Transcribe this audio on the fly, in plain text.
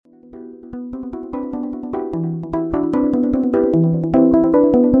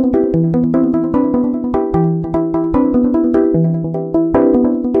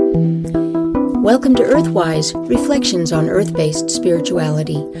Welcome to Earthwise, Reflections on Earth-Based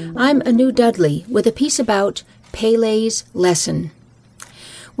Spirituality. I'm Anu Dudley with a piece about Pele's Lesson.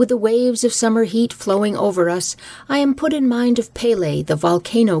 With the waves of summer heat flowing over us, I am put in mind of Pele, the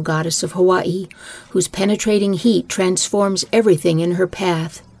volcano goddess of Hawaii, whose penetrating heat transforms everything in her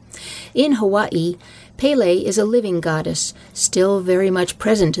path. In Hawaii, Pele is a living goddess, still very much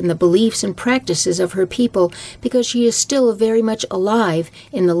present in the beliefs and practices of her people because she is still very much alive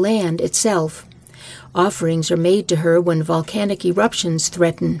in the land itself. Offerings are made to her when volcanic eruptions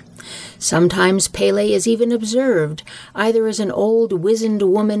threaten. Sometimes Pele is even observed, either as an old, wizened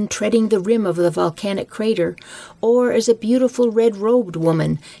woman treading the rim of the volcanic crater, or as a beautiful red-robed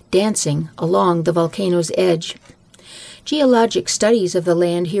woman dancing along the volcano's edge. Geologic studies of the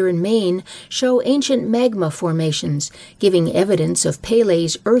land here in Maine show ancient magma formations, giving evidence of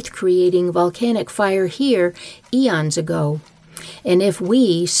Pele's earth-creating volcanic fire here eons ago. And if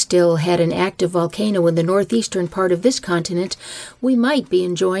we still had an active volcano in the northeastern part of this continent, we might be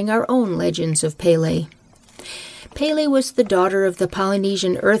enjoying our own legends of Pele. Pele was the daughter of the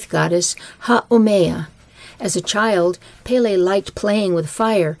Polynesian earth goddess Haumea. As a child, Pele liked playing with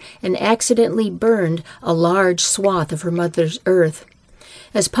fire and accidentally burned a large swath of her mother's earth.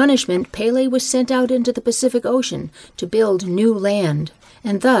 As punishment, Pele was sent out into the Pacific Ocean to build new land,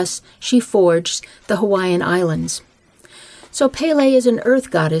 and thus she forged the Hawaiian Islands. So Pele is an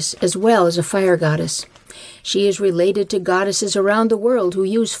earth goddess as well as a fire goddess. She is related to goddesses around the world who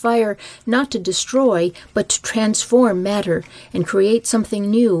use fire not to destroy, but to transform matter and create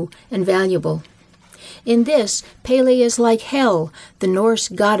something new and valuable. In this, Pele is like Hel, the Norse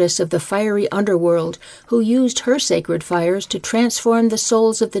goddess of the fiery underworld, who used her sacred fires to transform the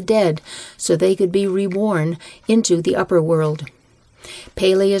souls of the dead so they could be reborn into the upper world.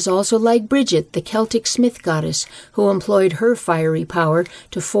 Pele is also like Bridget, the Celtic smith goddess, who employed her fiery power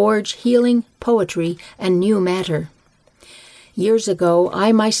to forge healing, poetry, and new matter. Years ago,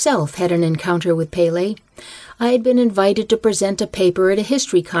 I myself had an encounter with Pele. I had been invited to present a paper at a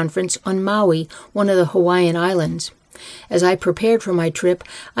history conference on Maui, one of the Hawaiian Islands. As I prepared for my trip,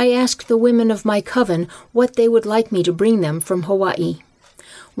 I asked the women of my coven what they would like me to bring them from Hawaii.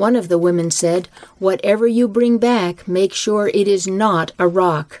 One of the women said, "Whatever you bring back, make sure it is not a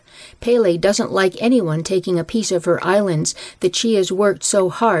rock. Pele doesn't like anyone taking a piece of her islands that she has worked so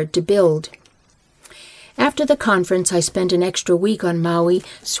hard to build." After the conference, I spent an extra week on Maui,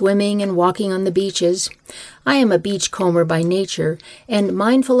 swimming and walking on the beaches. I am a beachcomber by nature, and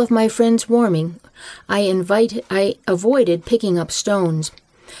mindful of my friend's warming, I avoided picking up stones.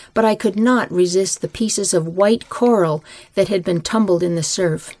 But I could not resist the pieces of white coral that had been tumbled in the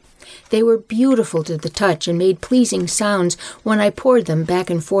surf. They were beautiful to the touch and made pleasing sounds when I poured them back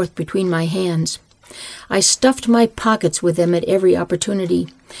and forth between my hands. I stuffed my pockets with them at every opportunity.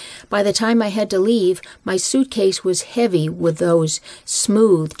 By the time I had to leave, my suitcase was heavy with those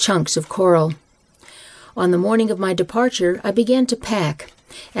smooth chunks of coral. On the morning of my departure, I began to pack.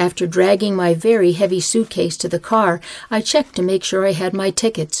 After dragging my very heavy suitcase to the car, I checked to make sure I had my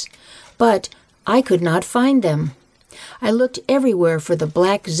tickets. But I could not find them. I looked everywhere for the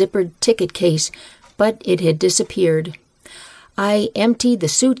black zippered ticket case, but it had disappeared. I emptied the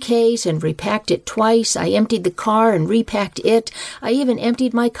suitcase and repacked it twice. I emptied the car and repacked it. I even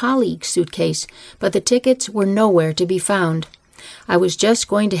emptied my colleague's suitcase, but the tickets were nowhere to be found. I was just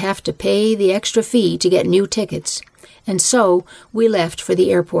going to have to pay the extra fee to get new tickets. And so we left for the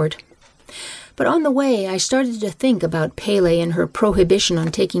airport. But on the way, I started to think about Pele and her prohibition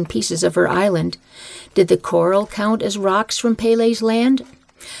on taking pieces of her island. Did the coral count as rocks from Pele's land?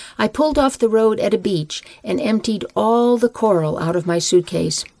 I pulled off the road at a beach and emptied all the coral out of my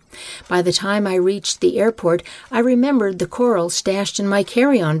suitcase. By the time I reached the airport, I remembered the coral stashed in my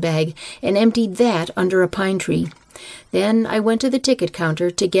carry-on bag and emptied that under a pine tree. Then I went to the ticket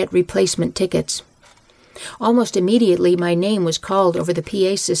counter to get replacement tickets. Almost immediately, my name was called over the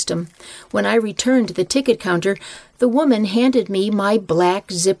PA system. When I returned to the ticket counter, the woman handed me my black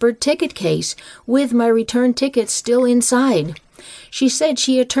zippered ticket case, with my return tickets still inside. She said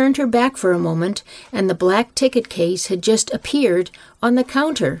she had turned her back for a moment, and the black ticket case had just appeared on the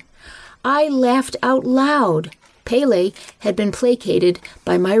counter. I laughed out loud. Pele had been placated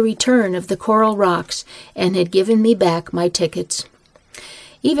by my return of the coral rocks, and had given me back my tickets.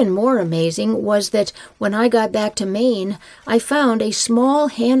 Even more amazing was that when I got back to Maine, I found a small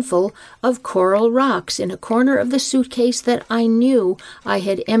handful of coral rocks in a corner of the suitcase that I knew I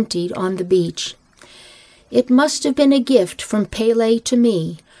had emptied on the beach. It must have been a gift from Pele to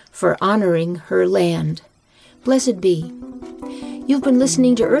me for honoring her land. Blessed be. You've been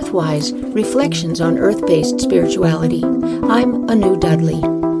listening to Earthwise, Reflections on Earth-Based Spirituality. I'm Anu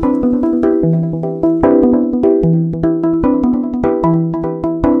Dudley.